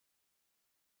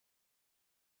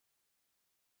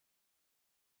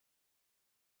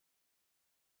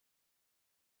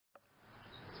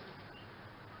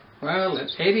Well, at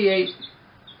 88,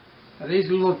 these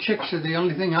little chicks are the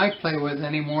only thing I play with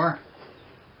anymore,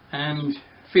 and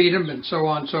feed them and so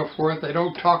on and so forth. They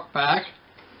don't talk back,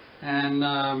 and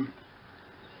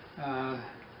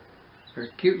they're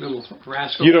cute little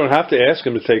rascals. You don't have to ask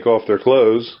them to take off their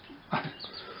clothes.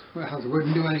 Well, it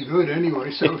wouldn't do any good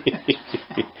anyway, so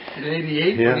at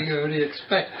 88, yeah. what do you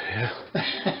expect? Yeah.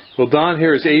 Well, Don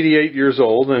here is 88 years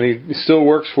old, and he still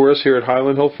works for us here at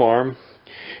Highland Hill Farm.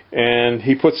 And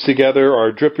he puts together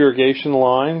our drip irrigation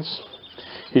lines.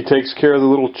 He takes care of the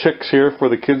little chicks here for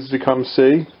the kids to come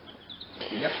see.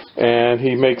 Yep. And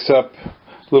he makes up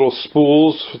little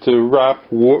spools to wrap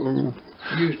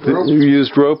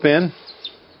used rope in.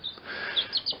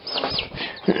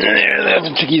 There,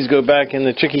 the chickies go back in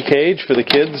the chickie cage for the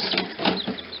kids.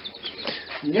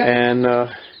 Yep. And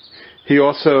he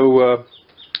also,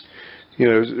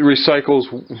 recycles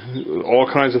all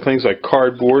kinds of things like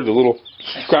cardboard, the little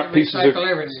scrap pieces. Recycle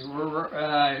everything.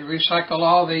 Recycle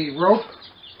all the rope,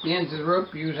 the ends of the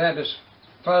rope. Use that as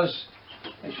fuzz,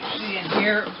 as you see in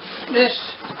here. This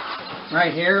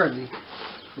right here,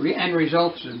 the end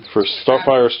results in for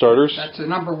fire starters. That's the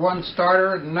number 1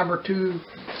 starter. The number 2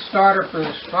 starter for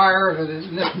this fire is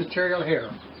this material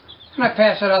here. And I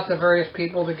pass it out to various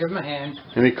people to give them a hand.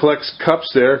 And he collects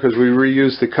cups there because we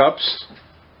reuse the cups.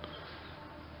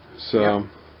 So, yep.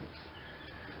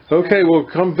 Okay, we'll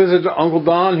come visit Uncle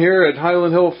Don here at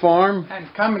Highland Hill Farm. And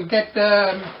come and get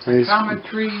Common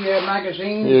Tree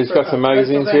magazines. Yeah, he's got some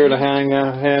magazines here to hand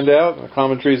out.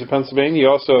 Common Trees of Pennsylvania. He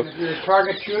also, if you're a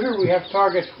target shooter, we have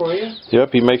targets for you.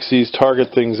 Yep, he makes these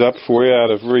target things up for you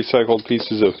out of recycled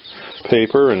pieces of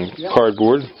paper and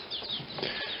cardboard.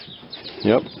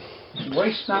 Yep.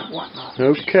 Waste not, want not.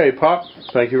 Okay, Pop.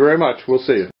 Thank you very much. We'll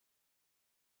see you.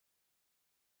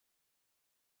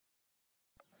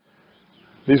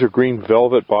 These are green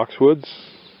velvet boxwoods.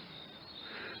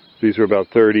 These are about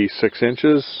 36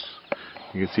 inches.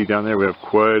 You can see down there we have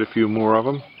quite a few more of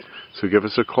them. So give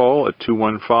us a call at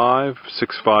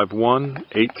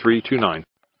 215-651-8329.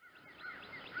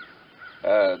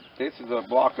 This is a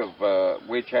block of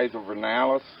witch hazel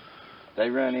vernalis. They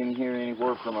run in here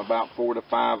anywhere from about 4 to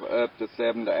 5 up to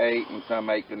 7 to 8 and some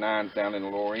 8 to 9s down in the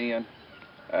lower end.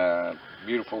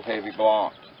 Beautiful heavy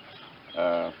block.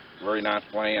 Very nice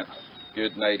plants.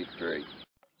 Good native tree.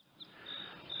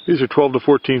 These are 12 to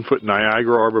 14 foot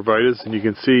Niagara arborvitaes, and you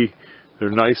can see they're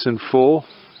nice and full.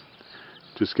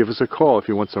 Just give us a call if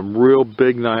you want some real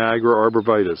big Niagara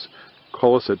arborvitaes.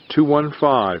 Call us at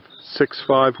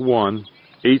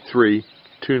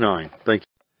 215-651-8329. Thank you.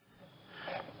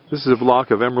 This is a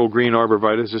block of emerald green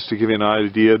arborvitaes, just to give you an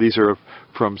idea. These are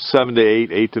from 7 to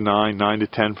 8, 8 to 9, 9 to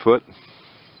 10 foot.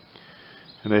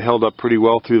 And they held up pretty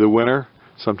well through the winter.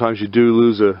 Sometimes you do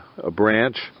lose a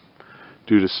branch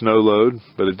due to snow load,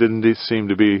 but it didn't seem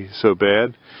to be so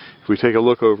bad. If we take a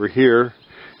look over here,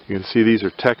 you can see these are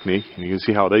technique, and you can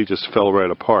see how they just fell right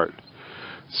apart.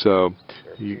 So,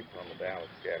 a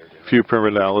few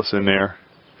primordialis in there.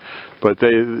 But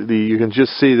you can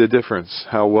just see the difference,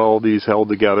 how well these held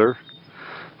together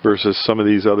versus some of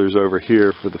these others over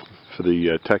here for the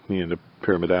technique and the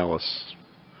pyramidalis.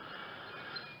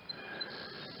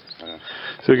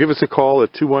 So give us a call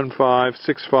at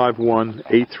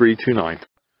 215-651-8329.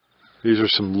 These are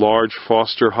some large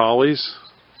Foster hollies.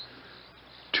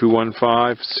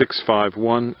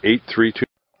 215-651-8329.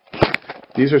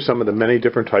 These are some of the many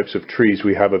different types of trees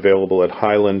we have available at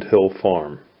Highland Hill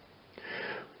Farm.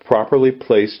 Properly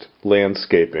placed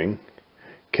landscaping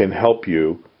can help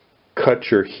you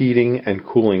cut your heating and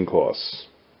cooling costs.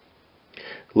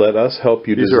 Let us help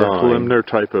you design a preliminary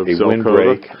type of a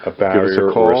windbreak, a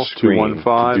barrier, or a screen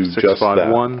to do just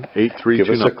that. Give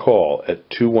us a call at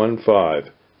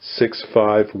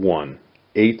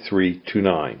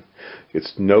 215-651-8329.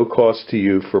 It's no cost to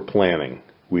you for planning.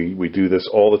 We do this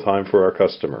all the time for our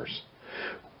customers.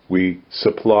 We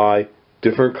supply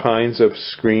different kinds of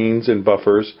screens and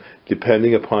buffers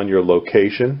depending upon your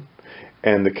location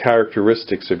and the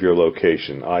characteristics of your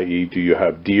location, i.e., do you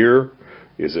have deer?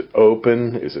 Is it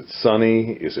open? Is it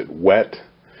sunny? Is it wet?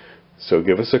 So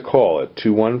give us a call at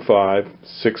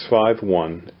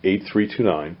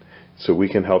 215-651-8329 so we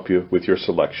can help you with your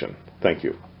selection. Thank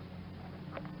you.